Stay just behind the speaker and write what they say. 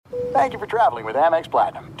Thank you for traveling with Amex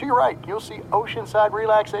Platinum. To your right, you'll see oceanside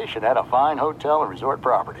relaxation at a fine hotel and resort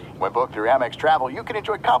property. When booked through Amex Travel, you can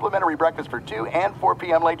enjoy complimentary breakfast for 2 and 4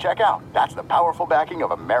 p.m. late checkout. That's the powerful backing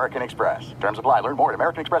of American Express. Terms apply. Learn more at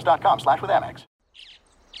americanexpress.com/withAmex.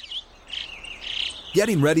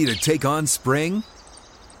 Getting ready to take on spring?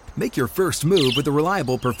 Make your first move with the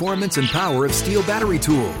reliable performance and power of Steel battery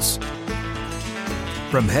tools.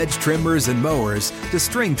 From hedge trimmers and mowers to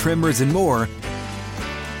string trimmers and more,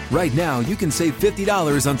 right now you can save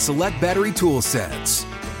 $50 on select battery tool sets.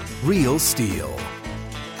 Real Steel.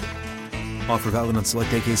 Offer valid on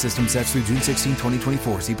select AK system sets through June 16,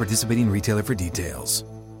 2024. See participating retailer for details.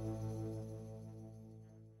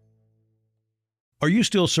 Are you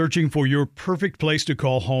still searching for your perfect place to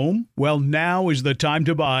call home? Well, now is the time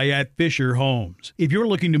to buy at Fisher Homes. If you're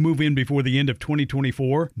looking to move in before the end of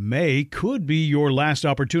 2024, May could be your last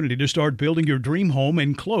opportunity to start building your dream home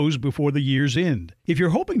and close before the year's end. If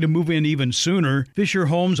you're hoping to move in even sooner, Fisher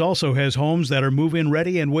Homes also has homes that are move-in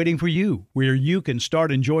ready and waiting for you, where you can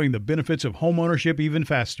start enjoying the benefits of homeownership even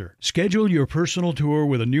faster. Schedule your personal tour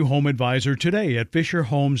with a new home advisor today at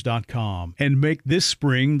FisherHomes.com and make this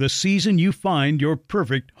spring the season you find your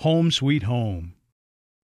perfect home sweet home.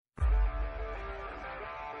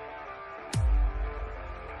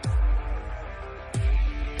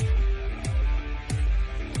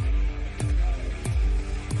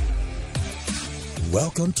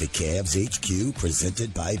 Welcome to Cavs HQ,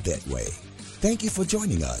 presented by Betway. Thank you for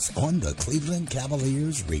joining us on the Cleveland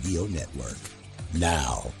Cavaliers Radio Network.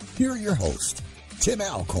 Now, here are your hosts, Tim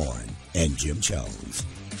Alcorn and Jim Jones.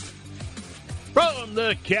 From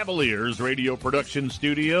the Cavaliers Radio Production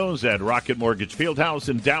Studios at Rocket Mortgage Fieldhouse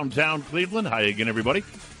in downtown Cleveland. Hi again, everybody,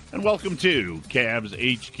 and welcome to Cavs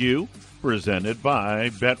HQ, presented by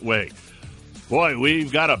Betway. Boy,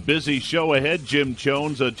 we've got a busy show ahead. Jim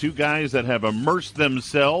Jones, two guys that have immersed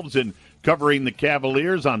themselves in covering the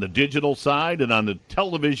Cavaliers on the digital side and on the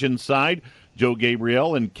television side. Joe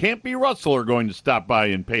Gabriel and Campy Russell are going to stop by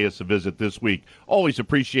and pay us a visit this week. Always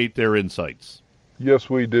appreciate their insights. Yes,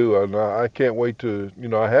 we do, and I can't wait to,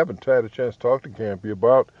 I haven't had a chance to talk to Campy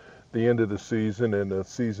about the end of the season and the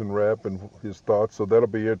season wrap and his thoughts, so that'll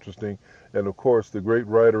be interesting. And, of course, the great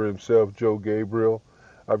writer himself, Joe Gabriel,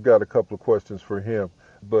 I've got a couple of questions for him.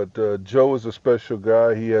 But Joe is a special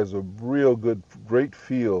guy. He has a real great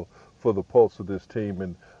feel for the pulse of this team,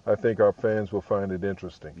 and I think our fans will find it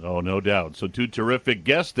interesting. Oh, no doubt. So two terrific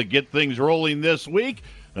guests to get things rolling this week.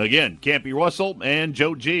 Again, Campy Russell and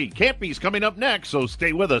Joe G. Campy's coming up next, so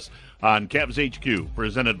stay with us on Cavs HQ,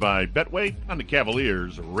 presented by Betway on the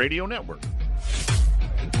Cavaliers Radio Network.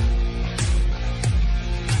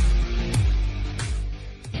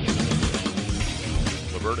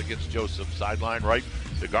 LeVert against Joseph, sideline right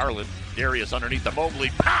to Garland. Darius underneath the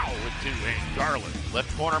Mobley. Pow! With two-hand. Garland,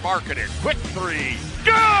 left corner, marketed. Quick three.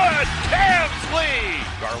 Good! Cavs lead!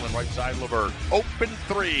 Garland right side, LeVert. Open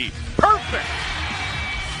three. Perfect!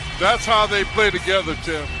 That's how they play together,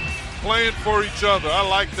 Tim. Playing for each other. I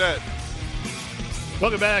like that.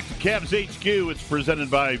 Welcome back to Cavs HQ. It's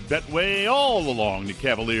presented by Betway all along the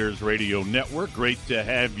Cavaliers Radio Network. Great to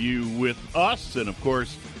have you with us. And, of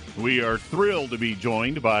course, we are thrilled to be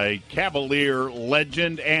joined by Cavalier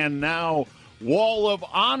legend and now Wall of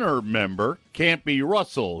Honor member Campy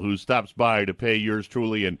Russell, who stops by to pay yours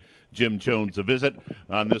truly and Jim Jones a visit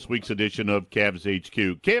on this week's edition of Cavs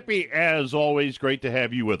HQ. Campy, as always, great to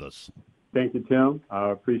have you with us. Thank you, Tim. I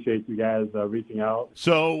appreciate you guys reaching out.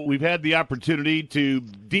 So we've had the opportunity to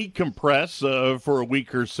decompress for a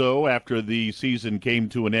week or so after the season came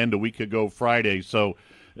to an end a week ago Friday. So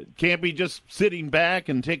Campy, just sitting back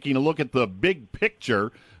and taking a look at the big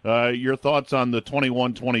picture, your thoughts on the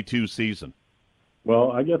 21-22 season?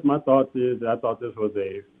 Well, I guess my thoughts is I thought this was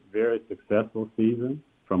a very successful season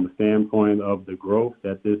from a standpoint of the growth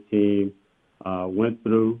that this team went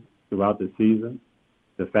throughout the season.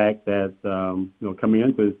 The fact that, coming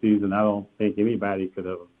into the season, I don't think anybody could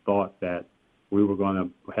have thought that we were going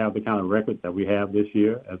to have the kind of record that we have this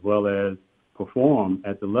year, as well as perform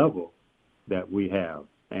at the level that we have.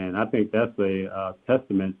 And I think that's a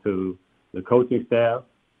testament to the coaching staff,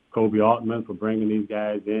 Kobe Altman for bringing these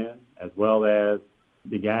guys in, as well as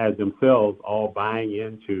the guys themselves all buying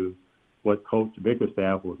into what Coach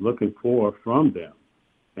Bickerstaff was looking for from them.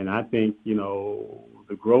 And I think,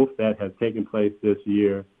 the growth that has taken place this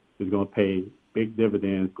year is going to pay big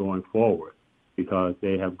dividends going forward because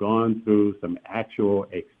they have gone through some actual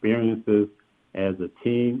experiences as a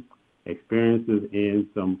team, experiences in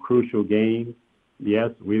some crucial games. Yes,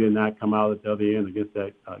 we did not come out at the other end against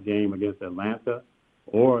that game against Atlanta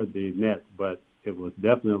or the Nets, but it was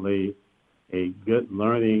definitely a good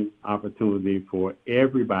learning opportunity for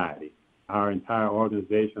everybody, our entire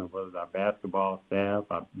organization, whether it's our basketball staff,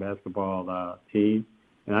 our basketball team.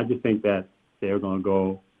 And I just think that they're going to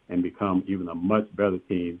go and become even a much better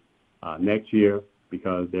team next year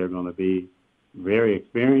because they're going to be very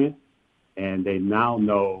experienced and they now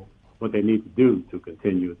know what they need to do to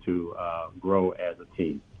continue to grow as a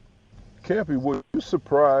team. Campy, were you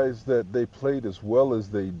surprised that they played as well as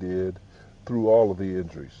they did through all of the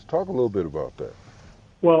injuries? Talk a little bit about that.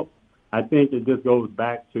 Well, I think it just goes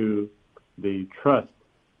back to the trust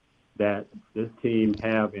that this team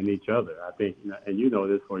have in each other. I think, and you know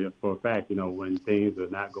this for a fact, when things are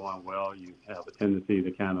not going well, you have a tendency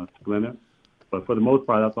to kind of splinter. But for the most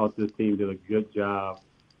part, I thought this team did a good job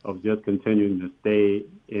of just continuing to stay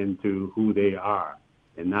into who they are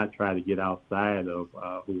and not try to get outside of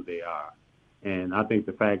who they are. And I think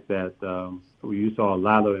the fact that you saw a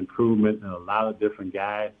lot of improvement and a lot of different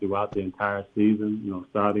guys throughout the entire season,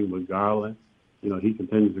 starting with Garland, he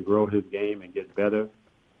continues to grow his game and get better.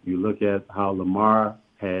 You look at how Lamar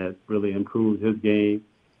has really improved his game.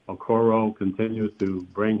 Okoro continues to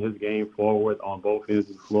bring his game forward on both ends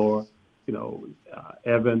of the floor.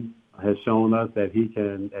 Evan has shown us that he's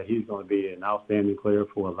going to be an outstanding player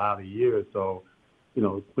for a lot of years. So,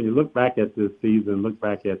 when you look back at this season, look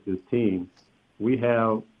back at this team, we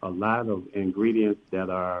have a lot of ingredients that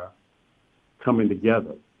are coming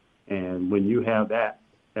together. And when you have that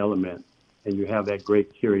element and you have that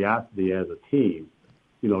great curiosity as a team,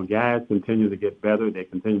 guys continue to get better. They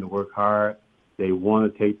continue to work hard. They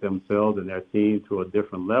want to take themselves and their team to a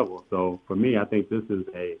different level. So for me, I think this is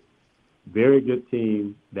a very good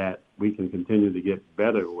team that we can continue to get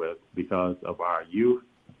better with because of our youth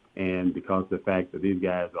and because of the fact that these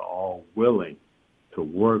guys are all willing to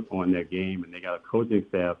work on their game and they got a coaching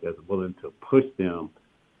staff that's willing to push them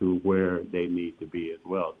to where they need to be as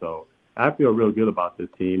well. So I feel real good about this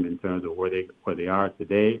team in terms of where they are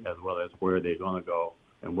today as well as where they're going to go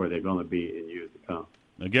and where they're going to be in years to come.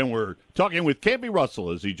 Again, we're talking with Campy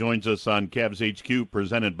Russell as he joins us on Cavs HQ,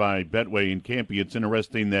 presented by Betway. And Campy, it's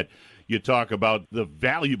interesting that you talk about the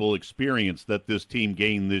valuable experience that this team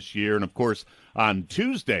gained this year. And, of course, on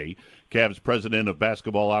Tuesday, Cavs president of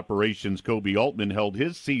basketball operations, Koby Altman, held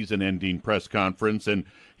his season-ending press conference, and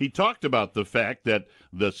he talked about the fact that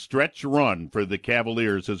the stretch run for the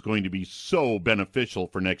Cavaliers is going to be so beneficial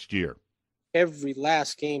for next year. Every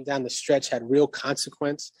last game down the stretch had real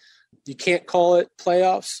consequence. You can't call it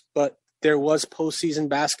playoffs, but there was postseason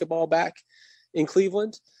basketball back in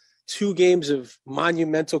Cleveland. 2 games of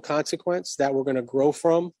monumental consequence that we're going to grow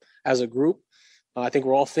from as a group. I think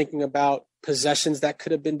we're all thinking about possessions that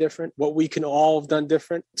could have been different, what we can all have done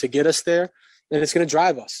different to get us there, and it's going to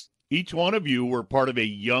drive us. Each one of you were part of a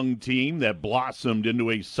young team that blossomed into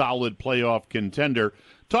a solid playoff contender.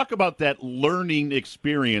 Talk about that learning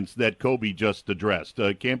experience that Koby just addressed.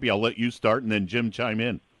 Campy, I'll let you start, and then Jim chime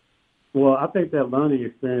in. Well, I think that learning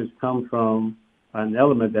experience comes from an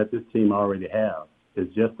element that this team already has.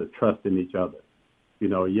 It's just the trust in each other.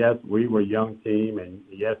 Yes, we were a young team, and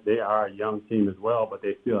yes, they are a young team as well, but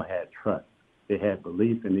they still had trust. They had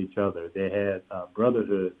belief in each other. They had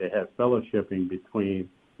brotherhood. They had fellowshipping between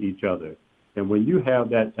each other. And when you have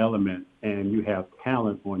that element and you have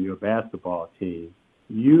talent on your basketball team,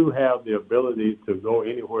 you have the ability to go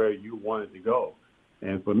anywhere you wanted to go.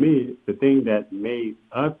 And for me, the thing that made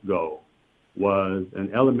us go was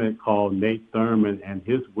an element called Nate Thurman and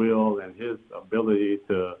his will and his ability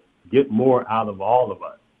to get more out of all of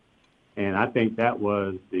us. And I think that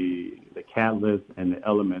was the catalyst and the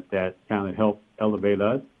element that kind of helped elevate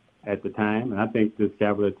us at the time. And I think this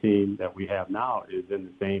Cavalier team that we have now is in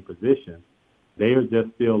the same position. They are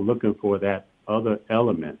just still looking for that other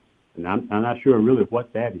element. And I'm not sure really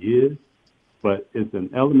what that is, but it's an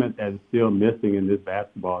element that is still missing in this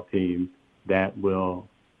basketball team that will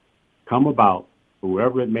come about,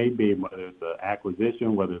 whoever it may be, whether it's an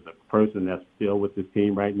acquisition, whether it's a person that's still with this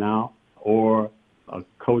team right now, or a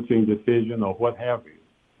coaching decision or what have you,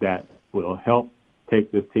 that will help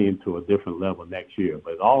take this team to a different level next year.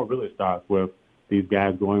 But it all really starts with these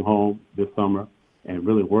guys going home this summer and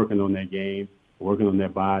really working on their game, working on their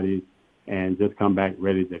bodies, and just come back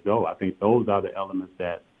ready to go. I think those are the elements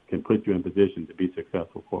that can put you in position to be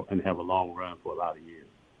successful and have a long run for a lot of years.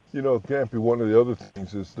 Campy, one of the other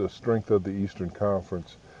things is the strength of the Eastern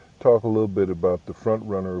Conference. Talk a little bit about the front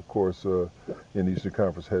runner, of course, in the Eastern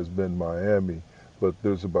Conference has been Miami, but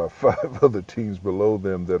there's about 5 other teams below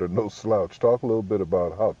them that are no slouch. Talk a little bit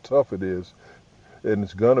about how tough it is, and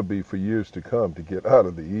it's going to be for years to come, to get out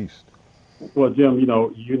of the East. Well, Jim, you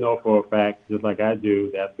know for a fact, just like I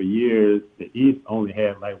do, that for years the East only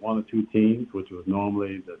had like one or two teams, which was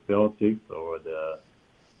normally the Celtics or the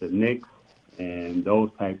Knicks and those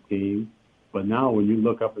type teams. But now when you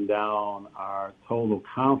look up and down our total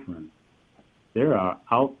conference, there are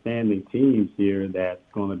outstanding teams here that's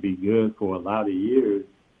going to be good for a lot of years,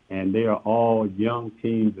 and they are all young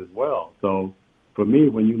teams as well. So for me,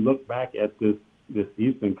 when you look back at this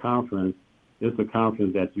Eastern Conference, it's a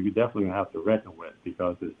conference that you definitely have to reckon with,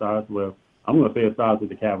 because it starts with, I'm going to say it starts with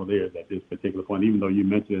the Cavaliers at this particular point, even though you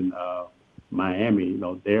mentioned Miami.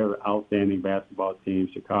 They're an outstanding basketball team.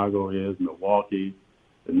 Chicago is, Milwaukee.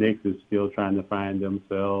 The Knicks is still trying to find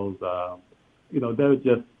themselves. There's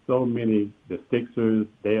just so many. The Sixers,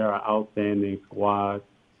 they are an outstanding squad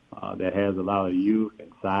that has a lot of youth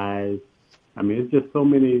and size. I mean, it's just so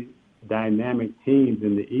many dynamic teams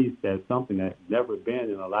in the East. That's something that's never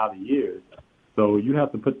been in a lot of years. So you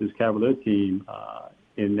have to put this Cavalier team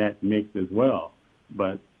in that mix as well.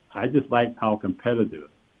 But I just like how competitive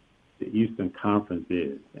the Eastern Conference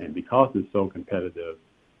is. And because it's so competitive,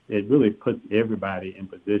 it really puts everybody in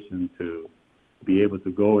position to be able to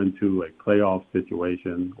go into a playoff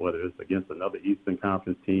situation, whether it's against another Eastern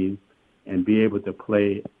Conference team, and be able to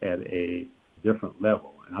play at a different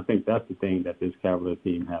level. And I think that's the thing that this Cavalier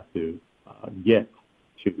team has to get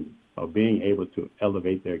to, of being able to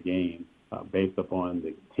elevate their game based upon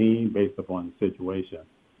the team, based upon the situation.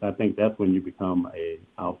 I think that's when you become an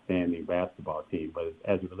outstanding basketball team. But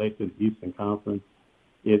as it relates to the Eastern Conference,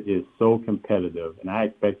 it is so competitive, and I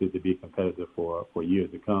expect it to be competitive for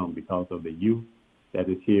years to come because of the youth that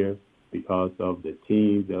is here, because of the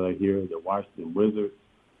teams that are here, the Washington Wizards.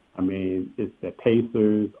 I mean, it's the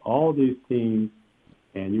Pacers, all these teams,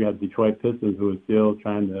 and you have Detroit Pistons who are still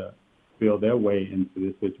trying to feel their way into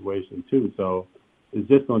this situation too. So it's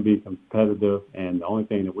just going to be competitive, and the only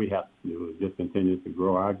thing that we have to do is just continue to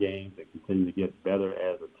grow our games and continue to get better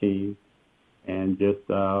as a team, and just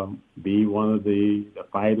be one of the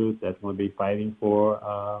fighters that's going to be fighting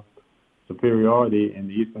for superiority in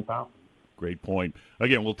the Eastern Conference. Great point.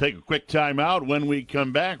 Again, we'll take a quick timeout. When we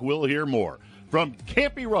come back, we'll hear more from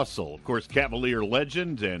Campy Russell, of course, Cavalier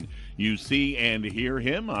legend, and you see and hear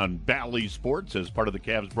him on Bally Sports as part of the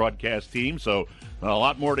Cavs broadcast team. So a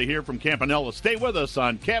lot more to hear from Campanella. Stay with us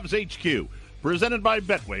on Cavs HQ, presented by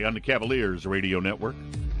Betway on the Cavaliers Radio Network.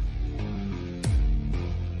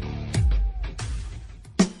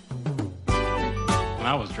 When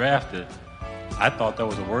I was drafted, I thought that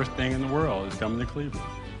was the worst thing in the world, is coming to Cleveland.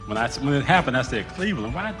 When it happened, I said,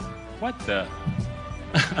 Cleveland, what the?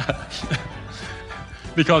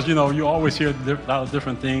 Because, you always hear a lot of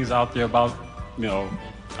different things out there about,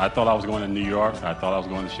 I thought I was going to New York. I thought I was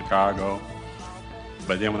going to Chicago.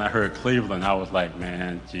 But then when I heard Cleveland, I was like,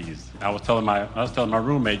 man, geez. I was telling my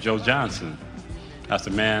roommate, Joe Johnson, I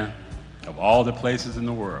said, man, of all the places in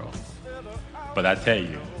the world. But I tell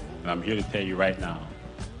you, and I'm here to tell you right now,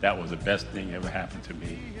 that was the best thing that ever happened to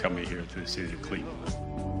me, coming here to the city of Cleveland.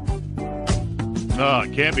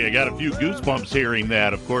 Campy, I got a few goosebumps hearing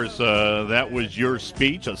that. Of course, that was your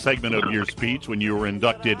speech, a segment of your speech when you were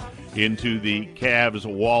inducted into the Cavs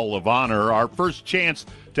Wall of Honor. Our first chance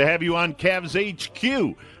to have you on Cavs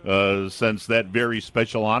HQ, since that very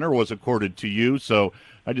special honor was accorded to you. So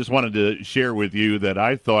I just wanted to share with you that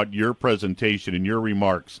I thought your presentation and your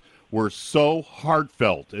remarks were so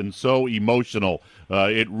heartfelt and so emotional.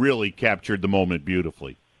 It really captured the moment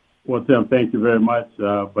beautifully. Well, Tim, thank you very much.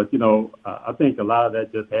 But, I think a lot of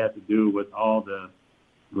that just had to do with all the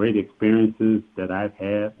great experiences that I've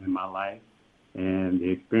had in my life, and the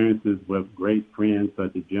experiences with great friends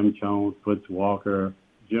such as Jim Jones, Fritz Walker,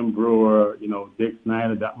 Jim Brewer, Dick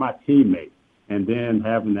Snyder, my teammates, and then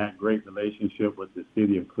having that great relationship with the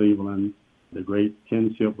city of Cleveland, the great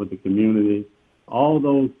kinship with the community. All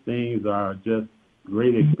those things are just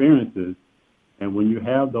great experiences. And when you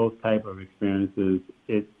have those type of experiences,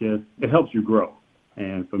 it helps you grow.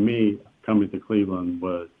 And for me, coming to Cleveland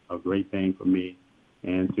was a great thing for me.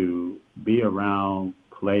 And to be around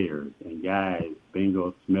players and guys,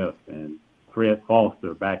 Bingo Smith and Fred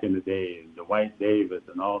Foster back in the day, and Dwight Davis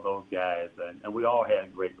and all those guys, and we all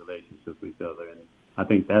had great relationships with each other. And I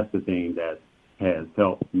think that's the thing that has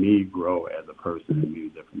helped me grow as a person in many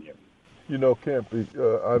different areas. Campy,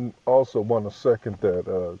 I also want to second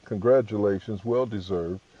that. Congratulations,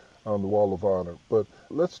 well-deserved, on the Wall of Honor. But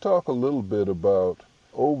let's talk a little bit about,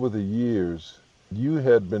 over the years, you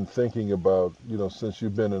had been thinking about, since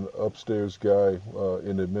you've been an upstairs guy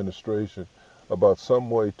in administration, about some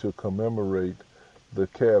way to commemorate the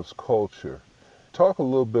Cavs culture. Talk a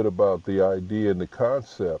little bit about the idea and the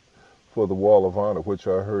concept for the Wall of Honor, which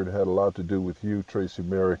I heard had a lot to do with you. Tracy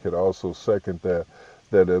Merrick had also seconded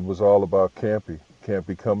that it was all about Campy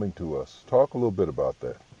coming to us. Talk a little bit about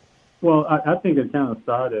that. Well, I think it kind of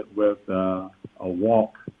started with a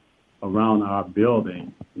walk around our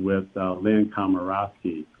building with Lynn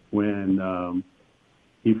Komorowski when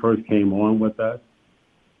he first came on with us.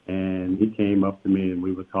 And he came up to me and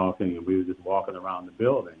we were talking and we were just walking around the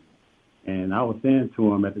building. And I was saying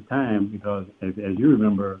to him at the time, because as you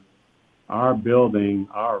remember, our building,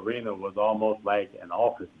 our arena was almost like an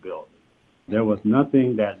office building. There was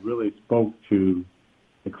nothing that really spoke to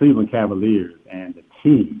the Cleveland Cavaliers and the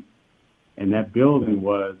team. And that building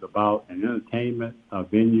was about an entertainment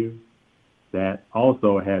venue that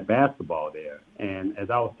also had basketball there. And as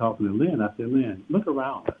I was talking to Lynn, I said, Lynn, look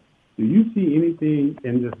around us. Do you see anything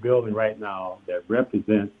in this building right now that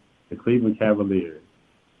represents the Cleveland Cavaliers,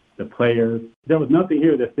 the players? There was nothing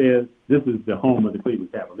here that says this is the home of the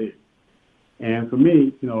Cleveland Cavaliers. And for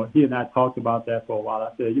me, he and I talked about that for a while.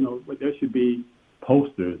 I said, there should be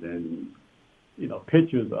posters and,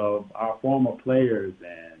 pictures of our former players,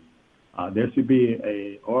 and there should be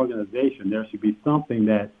a organization. There should be something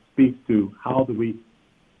that speaks to how do we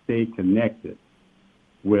stay connected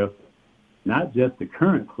with not just the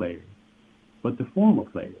current players, but the former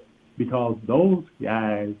players, because those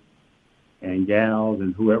guys and gals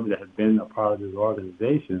and whoever that has been a part of this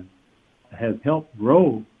organization has helped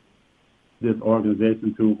grow this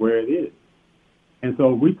organization to where it is. And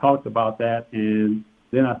so we talked about that, and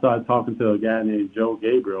then I started talking to a guy named Joe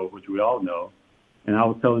Gabriel, which we all know, and I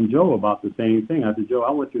was telling Joe about the same thing. I said, Joe,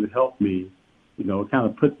 I want you to help me, kind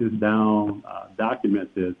of put this down,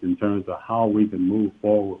 document this in terms of how we can move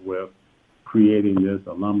forward with creating this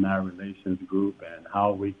alumni relations group and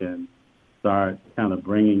how we can start kind of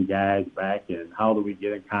bringing guys back and how do we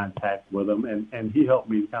get in contact with them. And he helped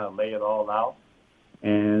me kind of lay it all out.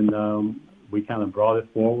 And we kind of brought it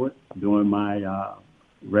forward during my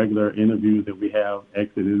regular interviews that we have,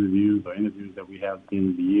 exit interviews or interviews that we have at the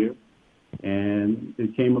end of the year. And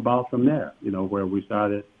it came about from there, where we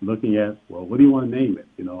started looking at, well, what do you want to name it?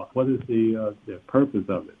 What is the purpose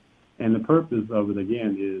of it? And the purpose of it,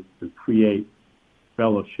 again, is to create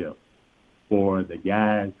fellowship for the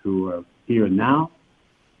guys who are here now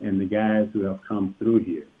and the guys who have come through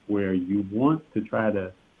here, where you want to try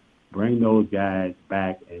to bring those guys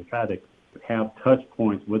back and try to have touch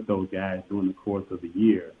points with those guys during the course of the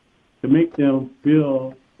year to make them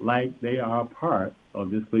feel like they are a part of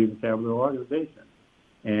this Cleveland Cavalier organization.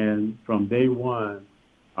 And from day one,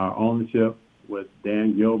 our ownership with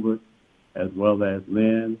Dan Gilbert, as well as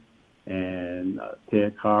Lynn and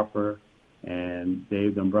Ted Carper and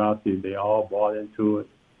Dave Dombrowski, they all bought into it.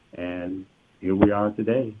 And here we are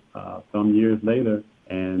today, some years later,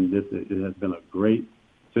 and it has been a great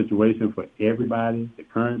situation for everybody, the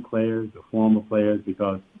current players, the former players,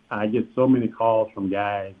 because I get so many calls from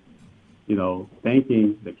guys,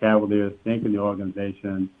 thanking the Cavaliers, thanking the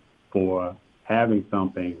organization for having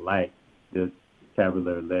something like this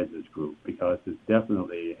Cavalier Legends group, because it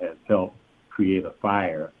definitely has helped create a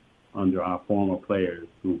fire under our former players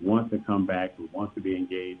who want to come back, who want to be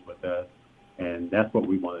engaged with us. And that's what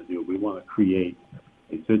we want to do. We want to create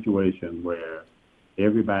a situation where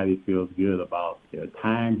everybody feels good about their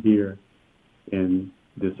time here in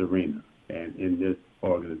this arena and in this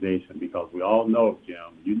organization, because we all know, Jim,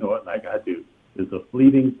 you know it like I do, it's a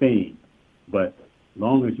fleeting thing, but as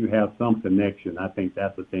long as you have some connection, I think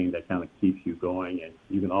that's the thing that kind of keeps you going, and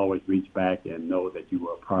you can always reach back and know that you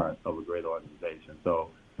were a part of a great organization. So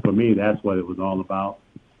for me, that's what it was all about,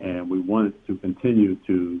 and we wanted to continue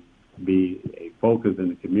to be a focus in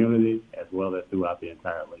the community as well as throughout the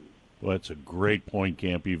entire league. Well, that's a great point,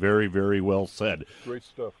 Campy. Very, very well said. Great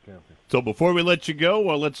stuff, Campy. So before we let you go,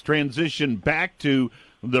 let's transition back to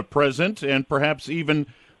the present and perhaps even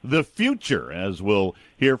the future, as we'll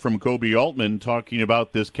hear from Koby Altman talking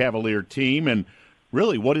about this Cavalier team and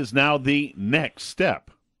really what is now the next step.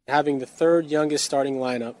 Having the third youngest starting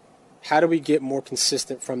lineup, how do we get more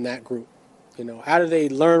consistent from that group? How do they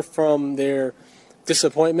learn from their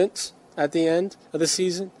disappointments at the end of the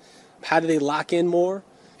season? How do they lock in more?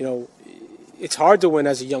 It's hard to win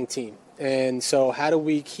as a young team. And so how do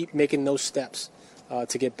we keep making those steps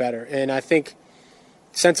to get better? And I think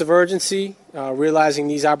sense of urgency, realizing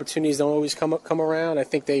these opportunities don't always come around. I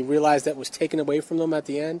think they realized that was taken away from them at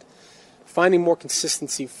the end. Finding more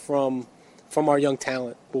consistency from our young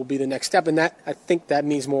talent will be the next step. And I think that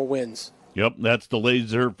means more wins. Yep, that's the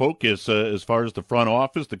laser focus as far as the front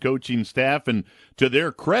office, the coaching staff, and to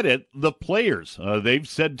their credit, the players. They've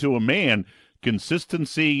said to a man,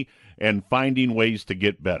 consistency and finding ways to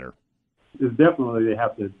get better. It's definitely they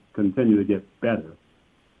have to continue to get better.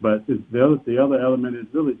 But the other element is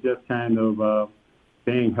really just kind of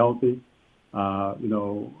staying healthy,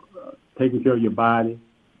 taking care of your body,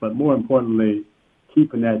 but more importantly,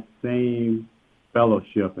 keeping that same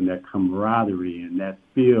fellowship and that camaraderie and that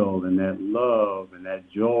feel and that love and that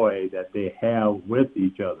joy that they have with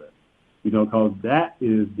each other. Because that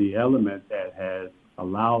is the element that has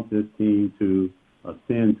allowed this team to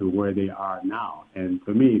ascend to where they are now. And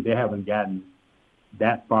for me, they haven't gotten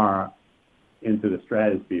that far into the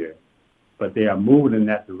stratosphere, but they are moving in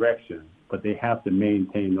that direction. But they have to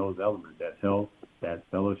maintain those elements, that health, that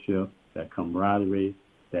fellowship, that camaraderie,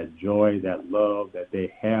 that joy, that love that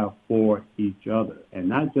they have for each other. And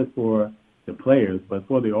not just for the players, but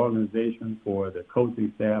for the organization, for the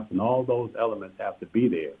coaching staff, and all those elements have to be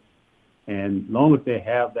there. And as long as they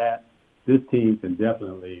have that, this team can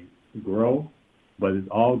definitely grow, but it's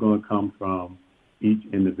all going to come from each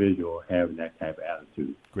individual having that type of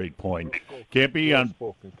attitude. Great point. Campy,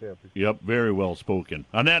 Yep, very well spoken.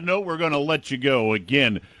 On that note, we're going to let you go.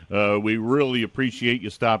 Again, we really appreciate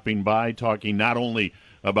you stopping by, talking not only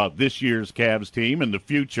about this year's Cavs team and the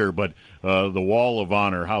future, but the Wall of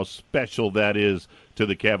Honor, how special that is to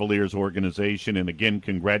the Cavaliers organization. And again,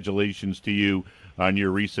 congratulations to you on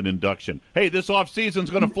your recent induction. Hey, this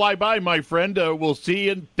offseason's going to fly by, my friend. We'll see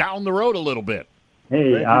you down the road a little bit.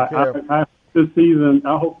 Hey, this season,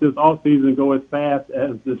 I hope this off season go as fast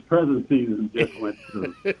as this present season just went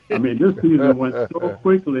through. I mean, this season went so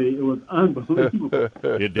quickly, it was unbelievable.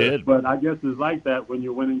 It did. But I guess it's like that when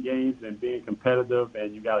you're winning games and being competitive,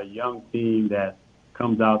 and you got a young team that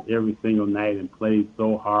comes out every single night and plays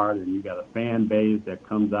so hard, and you got a fan base that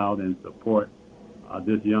comes out and supports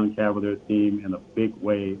this young Cavaliers team in a big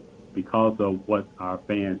way because of what our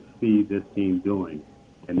fans see this team doing,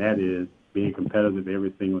 and that is being competitive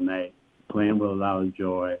every single night, playing with a lot of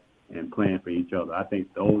joy, and playing for each other. I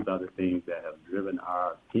think those are the things that have driven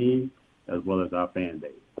our team as well as our fan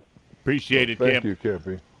base. Appreciate it, Thank you,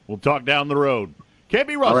 Campy. We'll talk down the road.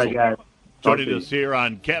 Campy Russell. All right, guys. Joining us here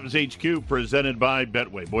on Cavs HQ, presented by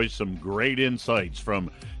Betway. Boys, some great insights from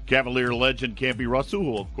Cavalier legend Campy Russell,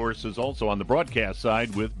 who, of course, is also on the broadcast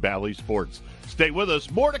side with Bally Sports. Stay with us.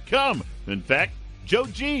 More to come. In fact, Joe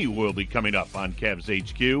G will be coming up on Cavs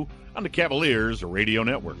HQ on the Cavaliers Radio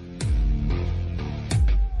Network.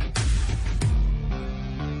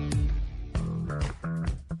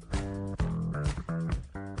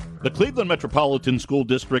 The Cleveland Metropolitan School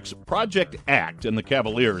District's Project ACT and the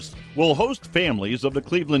Cavaliers will host families of the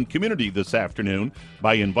Cleveland community this afternoon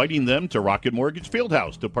by inviting them to Rocket Mortgage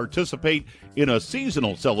Fieldhouse to participate in a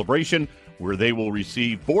seasonal celebration where they will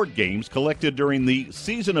receive board games collected during the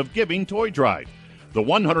Season of Giving toy drive. The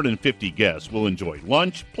 150 guests will enjoy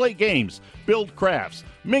lunch, play games, build crafts,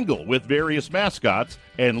 mingle with various mascots,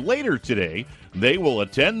 and later today, they will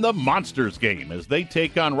attend the Monsters game as they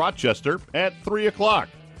take on Rochester at 3 o'clock.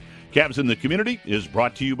 Cavs in the Community is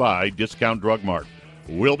brought to you by Discount Drug Mart.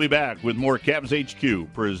 We'll be back with more Cavs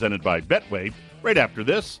HQ presented by Betway right after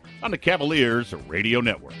this on the Cavaliers Radio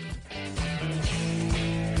Network.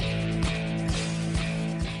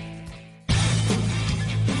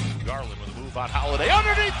 Garland with a move on Holiday.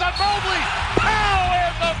 Underneath the Mobley. Pow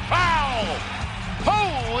and the foul.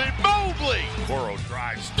 Holy Mobley. Coro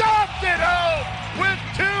drives. Stopped it home with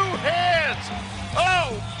two hands.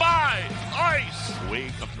 Oh, my. Ice.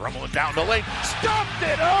 Wade comes rumbling down the lane. Stopped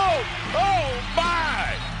it home. Oh,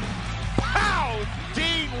 my. Pow.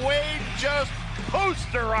 Dean Wade just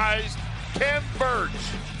posterized Ken Birch.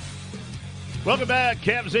 Welcome back.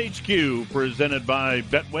 Cavs HQ presented by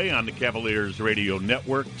Betway on the Cavaliers Radio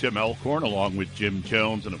Network. Tim Alcorn along with Jim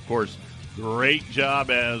Jones. And, of course, great job,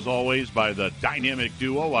 as always, by the dynamic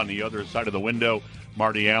duo on the other side of the window,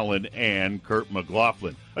 Marty Allen and Kurt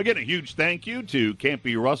McLaughlin. Again, a huge thank you to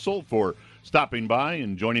Campy Russell for stopping by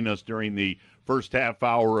and joining us during the first half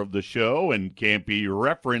hour of the show. And Campy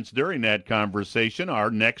referenced during that conversation our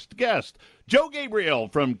next guest, Joe Gabriel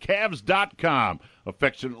from Cavs.com,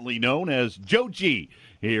 affectionately known as Joe G,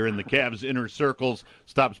 here in the Cavs inner circles,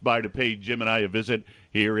 stops by to pay Jim and I a visit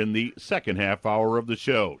here in the second half hour of the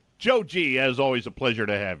show. Joe G, as always, a pleasure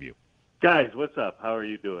to have you. Guys, what's up? How are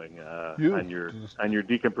you doing on your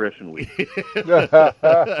decompression week?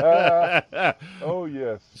 Oh,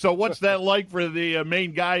 yes. So what's that like for the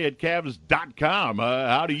main guy at Cavs.com?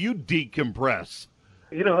 How do you decompress?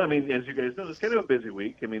 You know, I mean, as you guys know, it's kind of a busy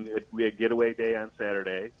week. I mean, we had getaway day on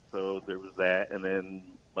Saturday, so there was that. And then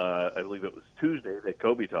I believe it was Tuesday that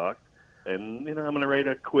Kobe talked. And, you know, I'm going to write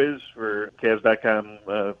a quiz for Cavs.com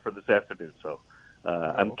for this afternoon. So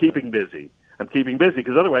I'm keeping busy. I'm keeping busy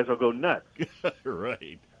because otherwise I'll go nuts.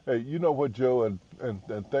 Right. Hey, you know what, Joe, and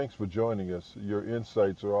thanks for joining us. Your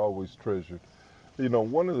insights are always treasured. You know,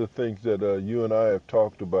 one of the things that you and I have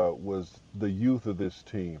talked about was the youth of this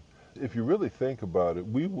team. If you really think about it,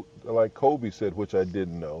 like Kobe said, which I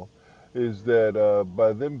didn't know, is that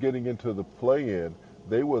by them getting into the play-in,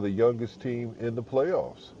 they were the youngest team in the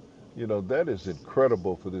playoffs. You know, that is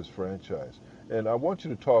incredible for this franchise. And I want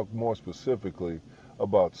you to talk more specifically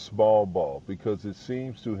about small ball, because it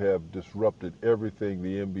seems to have disrupted everything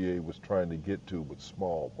the NBA was trying to get to with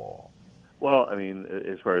small ball. Well, I mean,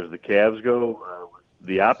 as far as the Cavs go,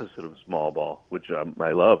 the opposite of small ball, which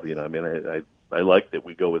I love. You know, I mean, I like that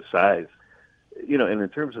we go with size. You know, and in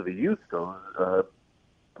terms of the youth goes,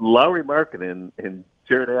 Lauri Markkanen and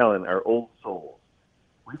Jared Allen are old souls.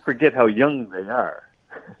 We forget how young they are,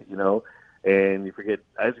 you know, and you forget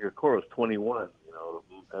Isaac Okoro's 21, you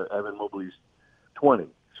know, Evan Mobley's 20.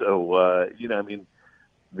 So, you know, I mean,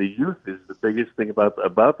 the youth is the biggest thing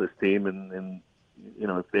about this team, and you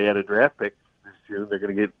know, if they had a draft pick this June, they're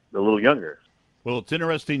going to get a little younger. Well, it's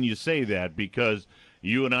interesting you say that, because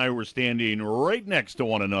you and I were standing right next to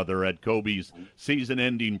one another at Kobe's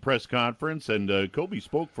season-ending press conference, and Kobe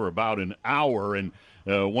spoke for about an hour, and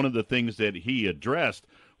one of the things that he addressed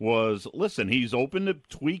was, listen, he's open to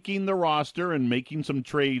tweaking the roster and making some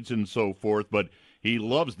trades and so forth, but he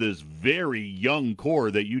loves this very young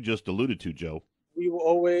core that you just alluded to, Joe. We will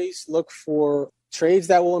always look for trades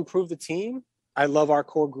that will improve the team. I love our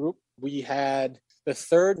core group. We had the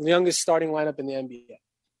third youngest starting lineup in the NBA.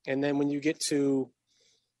 And then when you get to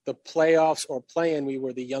the playoffs or play-in, we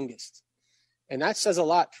were the youngest. And that says a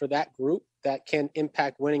lot for that group that can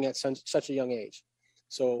impact winning at such a young age.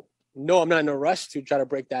 So, no, I'm not in a rush to try to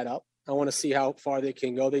break that up. I want to see how far they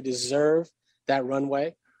can go. They deserve that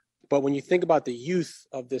runway. But when you think about the youth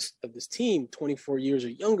of this team, 24 years or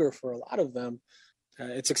younger for a lot of them,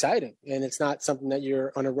 it's exciting. And it's not something that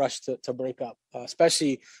you're on a rush to break up,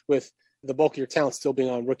 especially with the bulk of your talent still being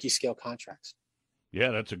on rookie scale contracts. Yeah,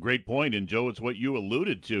 that's a great point. And, Joe, it's what you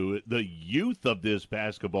alluded to. The youth of this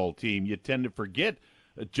basketball team, you tend to forget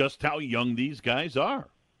just how young these guys are.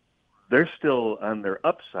 They're still on their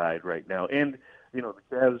upside right now. And, you know,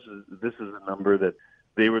 the Cavs, this is a number that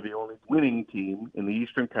they were the only winning team in the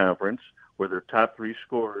Eastern Conference where their top three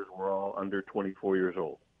scorers were all under 24 years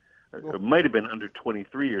old. It might have been under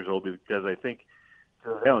 23 years old, because I think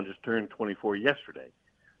Jared Allen just turned 24 yesterday.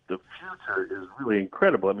 The future is really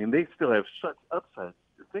incredible. I mean, they still have such upside.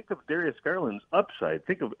 Think of Darius Garland's upside.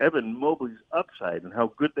 Think of Evan Mobley's upside and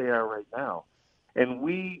how good they are right now. And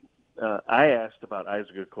I asked about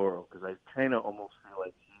Isaac Okoro, because I kind of almost feel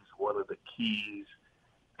like he's one of the keys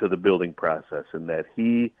to the building process, and that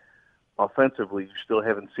he, offensively, you still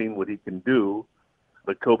haven't seen what he can do.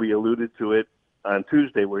 But Kobe alluded to it on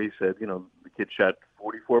Tuesday, where he said, you know, the kid shot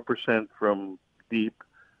 44% from deep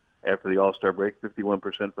after the All-Star break,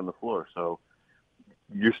 51% from the floor. So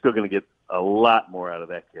you're still going to get a lot more out of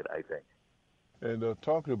that kid, I think. And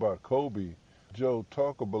talking about Kobe, Joe,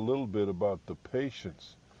 talk a little bit about the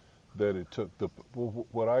patience that it took,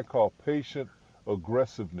 what I call patient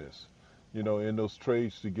aggressiveness, you know, in those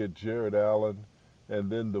trades to get Jared Allen,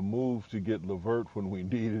 and then the move to get LeVert when we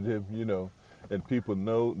needed him, you know, and people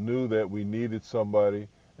knew that we needed somebody,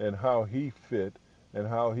 and how he fit, and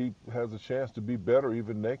how he has a chance to be better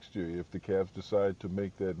even next year if the Cavs decide to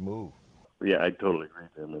make that move. Yeah, I totally agree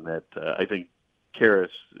with him. And that I think Karras,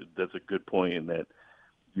 that's a good point, in that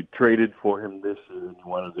you traded for him this year and you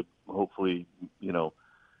wanted to hopefully, you know,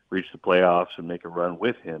 reach the playoffs and make a run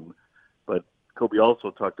with him. But Kobe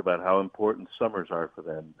also talked about how important summers are for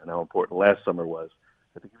them and how important last summer was.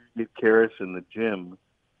 I think if you get Karras in the gym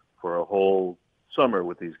for a whole summer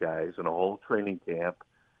with these guys and a whole training camp,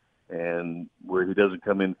 and where he doesn't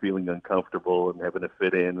come in feeling uncomfortable and having to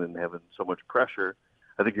fit in and having so much pressure,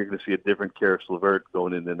 I think you're going to see a different Karras LeVert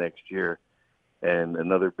going into next year. And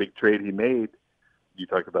another big trade he made, you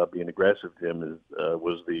talked about being aggressive, Jim,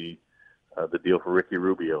 was the deal for Ricky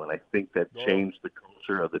Rubio. And I think that changed the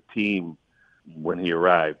culture of the team when he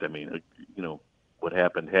arrived. I mean, you know, what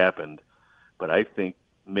happened. But I think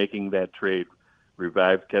making that trade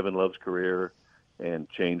revived Kevin Love's career and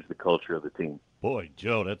changed the culture of the team. Boy,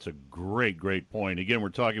 Joe, that's a great point. Again, we're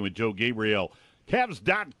talking with Joe Gabriel,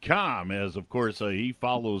 Cavs.com, as, of course, he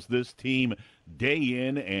follows this team day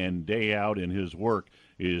in and day out, and his work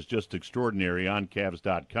is just extraordinary on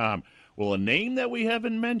Cavs.com. Well, a name that we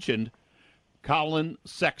haven't mentioned, Collin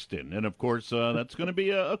Sexton. And, of course, that's going to be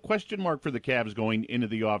a question mark for the Cavs going into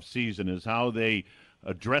the offseason, is how they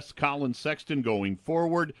address Collin Sexton going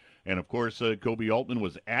forward. And, of course, Kobe Altman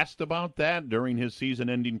was asked about that during his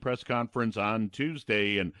season-ending press conference on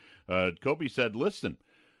Tuesday. And Kobe said, listen,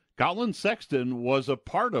 Collin Sexton was a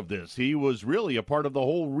part of this. He was really a part of the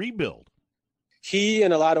whole rebuild. He,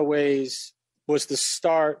 in a lot of ways, was the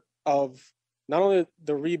start of not only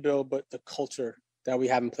the rebuild, but the culture that we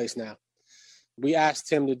have in place now. We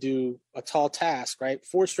asked him to do a tall task, right?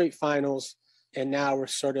 4 straight finals, and now we're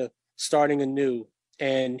sort of starting anew.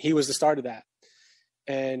 And he was the start of that.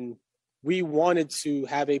 And we wanted to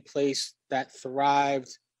have a place that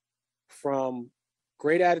thrived from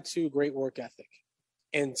great attitude, great work ethic,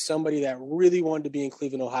 and somebody that really wanted to be in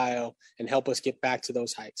Cleveland, Ohio, and help us get back to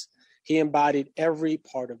those heights. He embodied every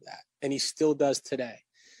part of that, and he still does today.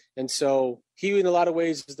 And so he, in a lot of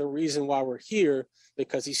ways, is the reason why we're here,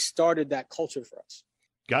 because he started that culture for us.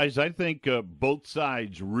 Guys, I think both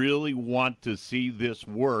sides really want to see this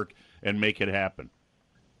work and make it happen.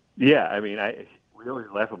 Yeah, I mean, we always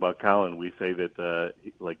laugh about Colin. We say that,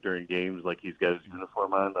 like, during games, like, he's got his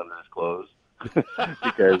uniform on under his clothes because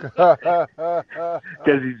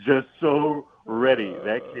he's just so ready.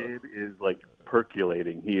 That kid is, like,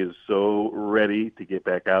 percolating. He is so ready to get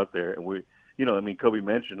back out there. And Kobe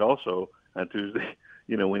mentioned also on Tuesday,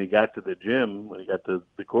 when he got to the gym, when he got to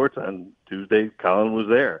the courts on Tuesday, Colin was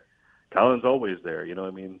there. Colin's always there.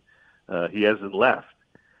 He hasn't left.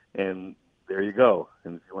 And there you go.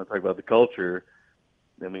 And if you want to talk about the culture,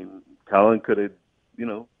 I mean, Colin could have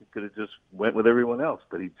just went with everyone else,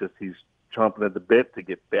 but he's chomping at the bit to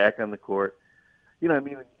get back on the court.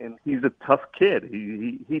 And he's a tough kid.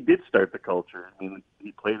 He did start the culture. I mean,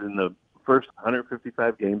 he played in the first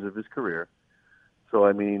 155 games of his career. So,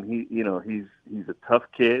 I mean, he's a tough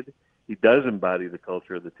kid. He does embody the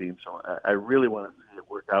culture of the team. So I really want to see it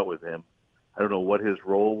work out with him. I don't know what his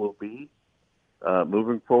role will be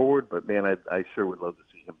moving forward, but, man, I sure would love to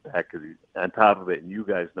see him back because he's on top of it. And you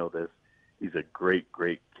guys know this. He's a great,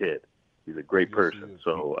 great kid. He's a great person.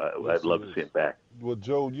 So I'd love to see him back. Well,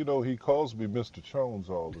 Joe, he calls me Mr. Jones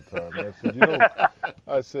all the time.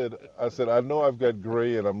 I said, I said, I know I've got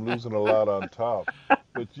gray and I'm losing a lot on top,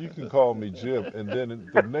 but you can call me Jim. And then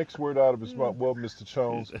the next word out of his mouth, well, Mr.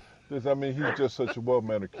 Jones, he's just such a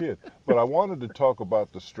well-mannered kid. But I wanted to talk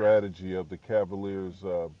about the strategy of the Cavaliers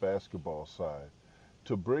basketball side,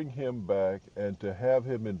 to bring him back and to have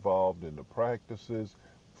him involved in the practices,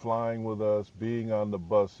 flying with us, being on the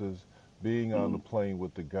buses, being on the plane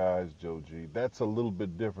with the guys, Joe G. That's a little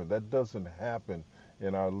bit different. That doesn't happen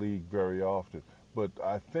in our league very often. But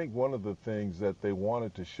I think one of the things that they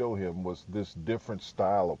wanted to show him was this different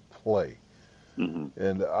style of play. Mm-hmm.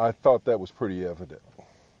 And I thought that was pretty evident.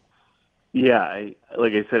 Yeah,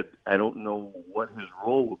 like I said, I don't know what his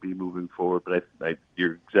role will be moving forward, but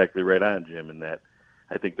you're exactly right on, Jim, in that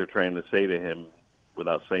I think they're trying to say to him,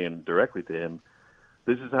 without saying directly to him,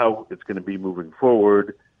 this is how it's going to be moving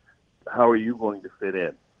forward. How are you going to fit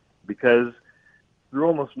in? Because through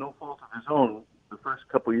almost no fault of his own, the first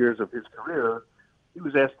couple years of his career, he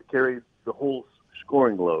was asked to carry the whole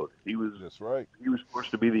scoring load. That's right. He was forced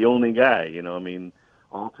to be the only guy.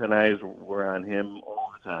 All 10 eyes were on him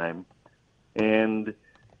all the time. And,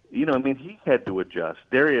 he had to adjust.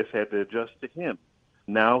 Darius had to adjust to him.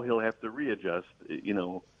 Now he'll have to readjust,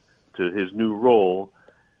 to his new role.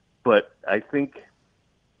 But I think,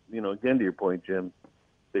 again, to your point, Jim,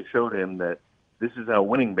 they showed him that this is how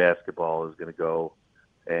winning basketball is going to go,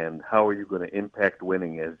 and how are you going to impact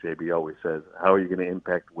winning, as JB always says. How are you going to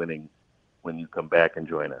impact winning when you come back and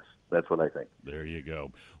join us? That's what I think. There you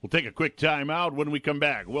go. We'll take a quick time out. When we come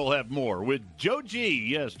back, we'll have more with Joe G.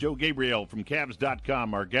 Yes, Joe Gabriel from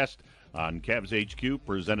Cavs.com, our guest on Cavs HQ,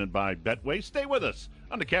 presented by Betway. Stay with us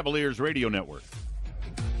on the Cavaliers Radio Network.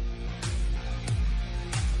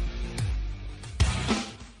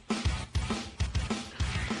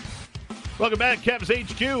 Welcome back, Cavs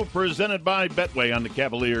HQ, presented by Betway on the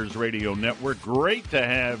Cavaliers Radio Network. Great to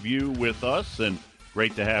have you with us, and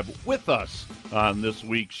great to have with us on this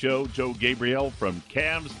week's show, Joe Gabriel from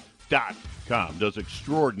Cavs.com. Does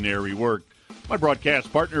extraordinary work. My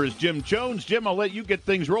broadcast partner is Jim Jones. Jim, I'll let you get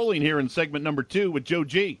things rolling here in segment number 2 with Joe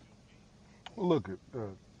G. Well, look,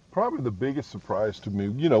 probably the biggest surprise to me,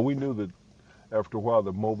 we knew that after a while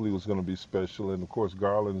that Mobley was going to be special, and, of course,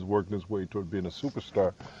 Garland's working his way toward being a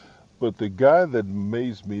superstar. But the guy that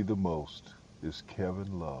amazed me the most is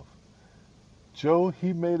Kevin Love. Joe,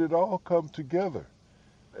 he made it all come together.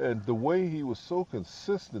 And the way he was so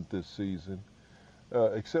consistent this season,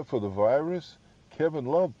 except for the virus, Kevin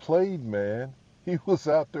Love played, man. He was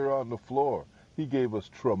out there on the floor. He gave us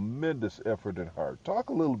tremendous effort and heart. Talk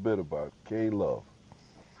a little bit about K-Love.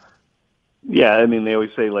 Yeah, they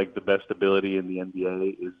always say, like, the best ability in the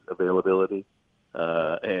NBA is availability.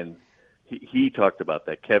 And he talked about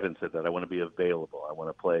that. Kevin said that. I want to be available. I want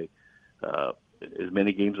to play as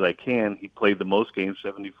many games as I can. He played the most games,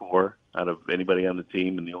 74, out of anybody on the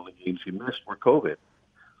team, and the only games he missed were COVID.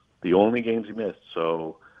 The only games he missed.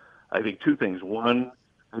 So I think two things. One,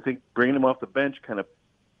 I think bringing him off the bench kind of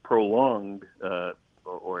prolonged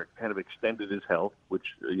or kind of extended his health, which,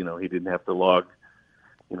 he didn't have to log,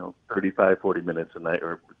 35, 40 minutes a night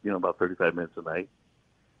or, about 35 minutes a night.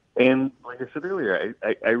 And like I said earlier,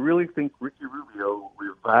 I really think Ricky Rubio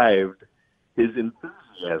revived his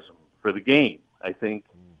enthusiasm for the game. I think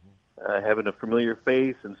having a familiar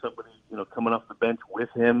face and somebody, coming off the bench with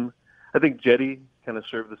him, I think Jetty kind of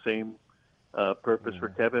served the same purpose for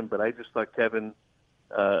Kevin, but I just thought Kevin,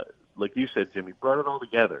 like you said, Jimmy, brought it all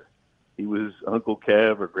together. He was Uncle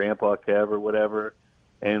Kev or Grandpa Kev or whatever,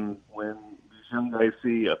 and when these young guys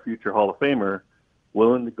see a future Hall of Famer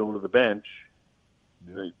willing to go to the bench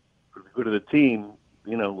for the good of the team,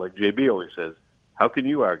 like JB always says, how can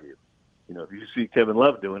you argue? If you see Kevin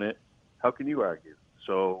Love doing it, how can you argue?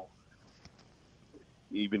 So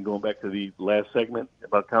even going back to the last segment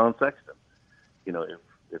about Colin Sexton,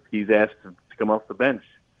 if he's asked to come off the bench,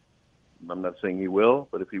 I'm not saying he will,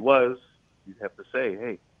 but if he was, you'd have to say,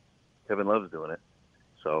 hey, Kevin Love's doing it.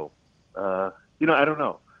 So, I don't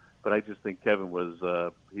know. But I just think Kevin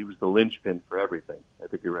was he was the linchpin for everything. I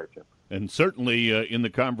think you're right, Jim. And certainly in the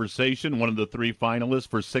conversation, one of the three finalists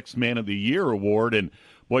for Sixth Man of the Year award. And,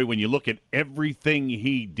 boy, when you look at everything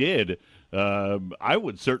he did, I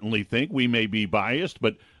would certainly think we may be biased,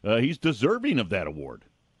 but he's deserving of that award.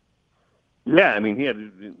 Yeah, I mean, he had,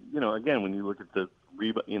 again, when you look at the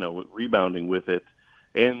rebounding with it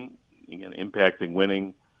and, again, impacting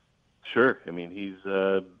winning, sure. I mean, he's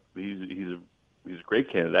a great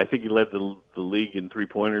candidate. I think he led the league in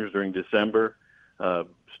three-pointers during December,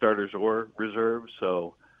 starters or reserves.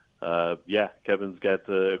 So, Kevin's got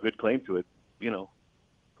a good claim to it.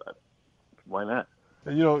 Why not?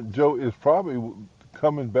 And, Joe, it's probably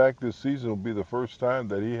coming back this season will be the first time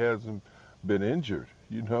that he hasn't been injured.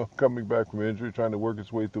 Coming back from injury, trying to work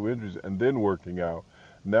his way through injuries, and then working out.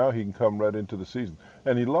 Now he can come right into the season.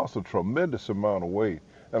 And he lost a tremendous amount of weight.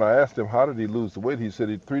 And I asked him, how did he lose the weight? He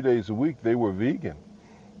said 3 days a week they were vegan.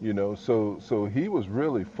 So he was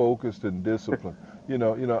really focused and disciplined.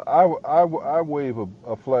 I wave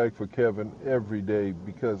a flag for Kevin every day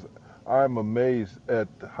because I'm amazed at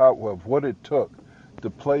what it took to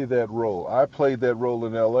play that role. I played that role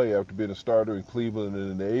in L.A. after being a starter in Cleveland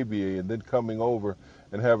and in the ABA, and then coming over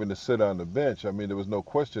and having to sit on the bench. I mean, there was no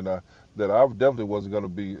question that I definitely wasn't going to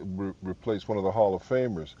be replace one of the Hall of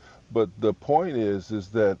Famers. But the point is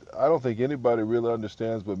that I don't think anybody really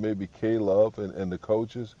understands, but maybe K Love and the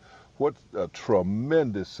coaches, what a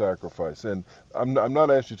tremendous sacrifice. And I'm not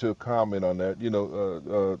asking you to comment on that.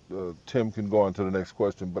 Tim can go on to the next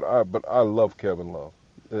question. But I love Kevin Love.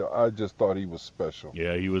 I just thought he was special.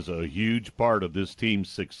 Yeah, he was a huge part of this team's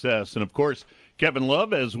success. And, of course, Kevin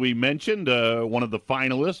Love, as we mentioned, one of the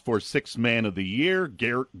finalists for Sixth Man of the Year.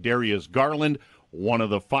 Darius Garland, one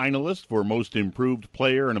of the finalists for Most Improved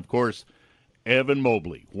Player. And, of course, Evan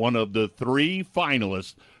Mobley, one of the three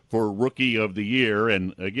finalists for Rookie of the Year.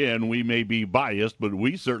 And, again, we may be biased, but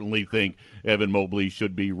we certainly think Evan Mobley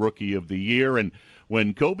should be Rookie of the Year. And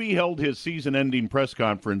when Kobe held his season-ending press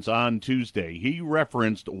conference on Tuesday, he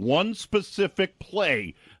referenced one specific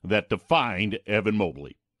play that defined Evan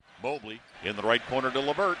Mobley. Mobley in the right corner to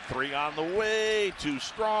LeVert. Three on the way. Too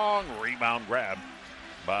strong. Rebound grab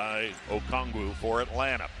by Okongwu for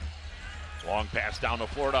Atlanta. Long pass down the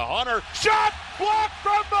floor to Hunter. Shot blocked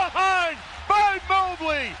from behind by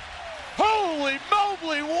Mobley. Holy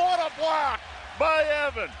Mobley, what a block by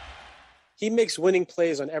Evan. He makes winning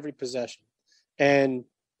plays on every possession. And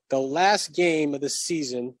the last game of the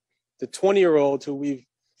season, the 20-year-old who we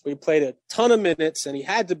played a ton of minutes and he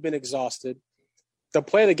had to have been exhausted. The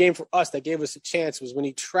play of the game for us that gave us a chance was when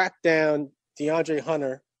he tracked down DeAndre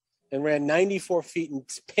Hunter and ran 94 feet and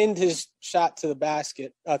pinned his shot to the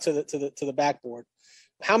basket, to the backboard.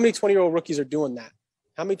 How many 20-year-old rookies are doing that?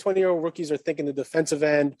 How many 20-year-old rookies are thinking the defensive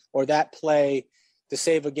end or that play to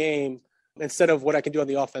save a game instead of what I can do on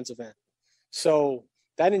the offensive end? So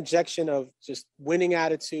that injection of just winning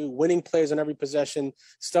attitude, winning plays on every possession,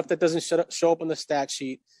 stuff that doesn't show up on the stat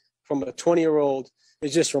sheet from a 20-year-old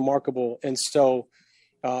is just remarkable. And so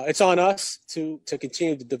it's on us to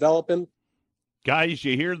continue to develop him. Guys,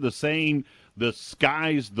 you hear the saying, the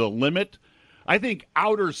sky's the limit? I think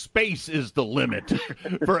outer space is the limit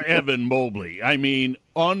for Evan Mobley. I mean,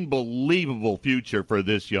 unbelievable future for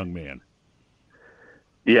this young man.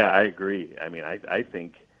 Yeah, I agree. I mean, I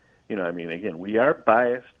think, again, we are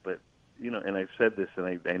biased, but, and I've said this,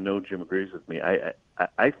 and I know Jim agrees with me.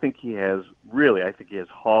 I think he has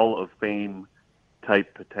Hall of Fame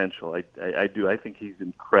type potential. I do. I think he's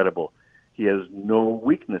incredible. He has no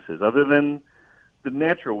weaknesses other than the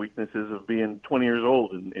natural weaknesses of being 20 years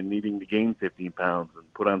old and needing to gain 15 pounds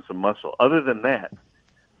and put on some muscle. Other than that,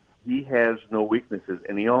 he has no weaknesses,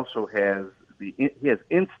 and he also has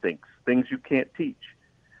instincts, things you can't teach,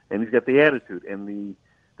 and he's got the attitude and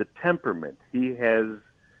the temperament. He has,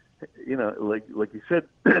 like you said,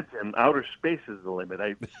 and outer space is the limit.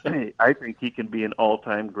 I think he can be an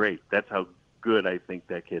all-time great. That's how good I think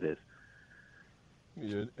that kid is.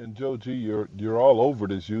 Yeah, and Joe G, you're all over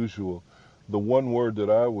it as usual. The one word that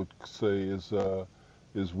I would say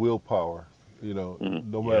is willpower.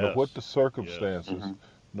 No matter what the circumstances,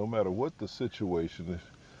 no matter what the situation,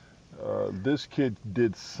 this kid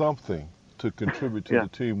did something to contribute to the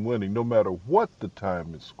team winning, no matter what the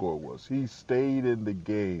time and score was. He stayed in the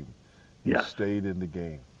game. He stayed in the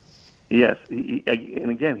game. Yes, and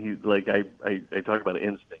again, I talk about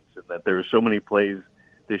instincts, and that there were so many plays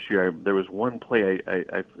this year. There was one play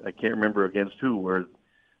I can't remember against who, where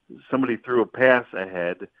somebody threw a pass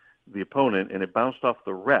ahead the opponent, and it bounced off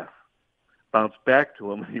the ref, bounced back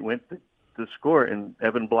to him, and he went to score, and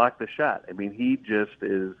Evan blocked the shot. I mean, he just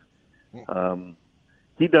is.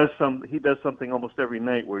 He does something almost every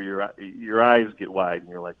night where your eyes get wide, and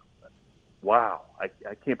you're like, wow, I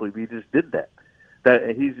can't believe he just did that.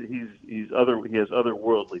 That he has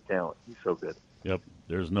otherworldly talent. He's so good. Yep,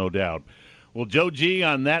 there's no doubt. Well, Joe G,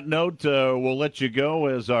 on that note, we'll let you go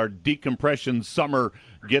as our decompression summer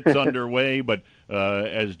gets underway. But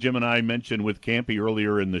as Jim and I mentioned with Campy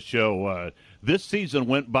earlier in the show, this season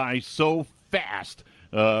went by so fast.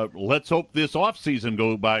 Let's hope this offseason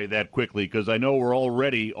go by that quickly, because I know we're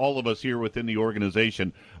already, all of us here within the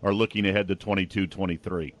organization, are looking ahead to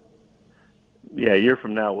 22-23. Yeah, a year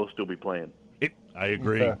from now, we'll still be playing. I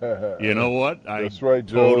agree. You know what? That's right,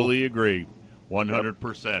 Joe. Totally agree.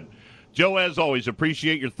 100%. Joe, as always,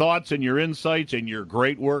 appreciate your thoughts and your insights and your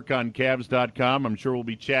great work on Cavs.com. I'm sure we'll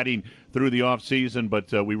be chatting through the offseason,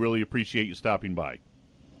 but we really appreciate you stopping by.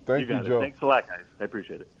 Thank you, Joe. Thanks a lot, guys. I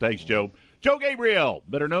appreciate it. Thanks, Joe. Joe Gabriel,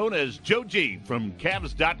 better known as Joe G from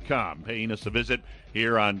Cavs.com, paying us a visit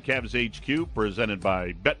here on Cavs HQ, presented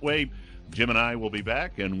by Betway. Jim and I will be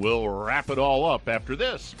back, and we'll wrap it all up after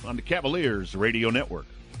this on the Cavaliers Radio Network.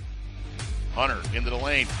 Hunter into the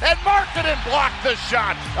lane, and Markkanen blocked the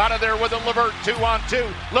shot. Out of there with a LeVert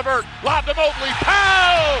 2-on-2. LeVert, lob to Mobley.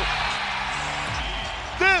 Pow!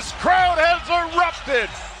 This crowd has erupted.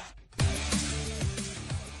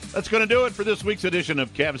 That's going to do it for this week's edition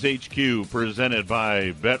of Cavs HQ, presented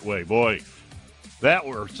by Betway. Boy, that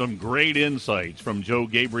were some great insights from Joe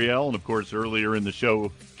Gabriel, and, of course, earlier in the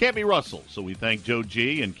show, Campy Russell. So we thank Joe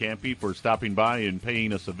G and Campy for stopping by and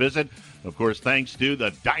paying us a visit. Of course, thanks to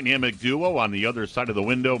the dynamic duo on the other side of the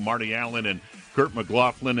window, Marty Allen and Kurt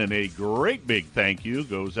McLaughlin. And a great big thank you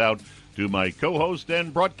goes out to my co-host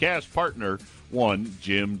and broadcast partner, one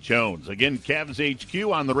Jim Jones. Again, Cavs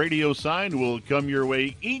HQ on the radio side will come your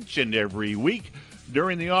way each and every week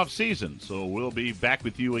during the off season. So we'll be back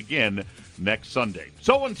with you again next Sunday.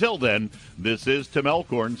 So until then, this is Tim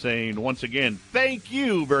Alcorn saying once again, thank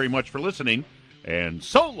you very much for listening, and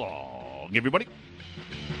so long, everybody.